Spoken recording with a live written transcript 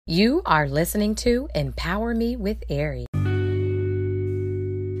You are listening to Empower Me with Ari.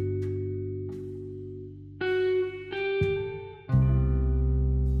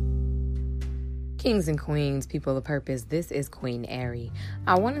 Kings and queens, people of purpose, this is Queen Ari.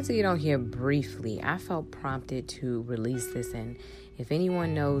 I wanted to get on here briefly. I felt prompted to release this, and if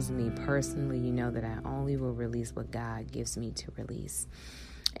anyone knows me personally, you know that I only will release what God gives me to release.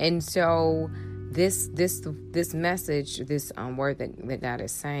 And so this message, this word that God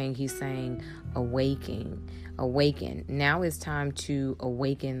is saying, he's saying awaken. Now it's time to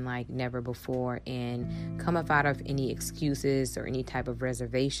awaken like never before and come up out of any excuses or any type of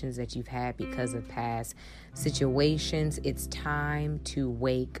reservations that you've had because of past situations. It's time to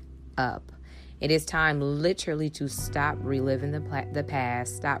wake up. It is time literally to stop reliving the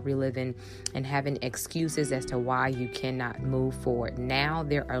past, stop reliving and having excuses as to why you cannot move forward. Now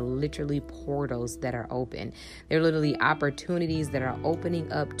there are literally portals that are open. There are literally opportunities that are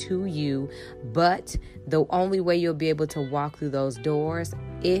opening up to you, but the only way you'll be able to walk through those doors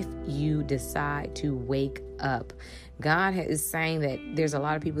if you decide to wake up. God is saying that there's a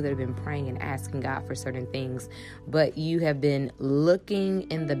lot of people that have been praying and asking God for certain things, but you have been looking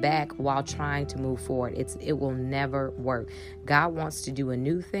in the back while trying to move forward. It will never work. God wants to do a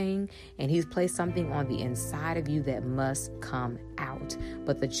new thing, and He's placed something on the inside of you that must come out.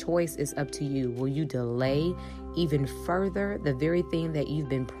 But the choice is up to you. Will you delay even further the very thing that you've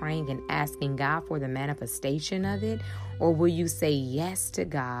been praying and asking God for, the manifestation of it? Or will you say yes to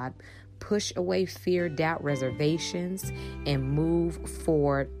God, push away fear, doubt, reservations, and move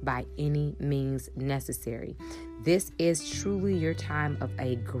forward by any means necessary? This is truly your time of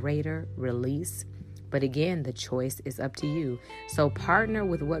a greater release. But again, the choice is up to you. So partner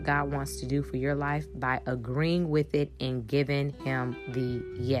with what God wants to do for your life by agreeing with it and giving Him the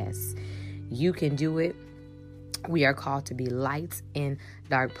yes. You can do it. We are called to be lights in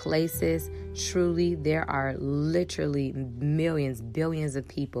dark places. Truly, there are literally millions, billions of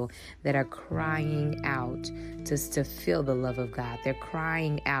people that are crying out to feel the love of God. They're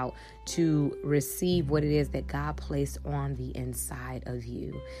crying out to receive what it is that God placed on the inside of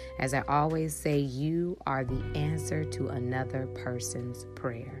you. As I always say, you are the answer to another person's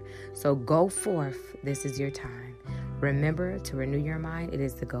prayer. So go forth. This is your time. Remember to renew your mind. It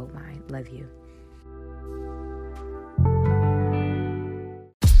is the GOAT mind. Love you.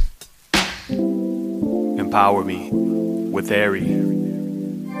 Empower Me with Ari.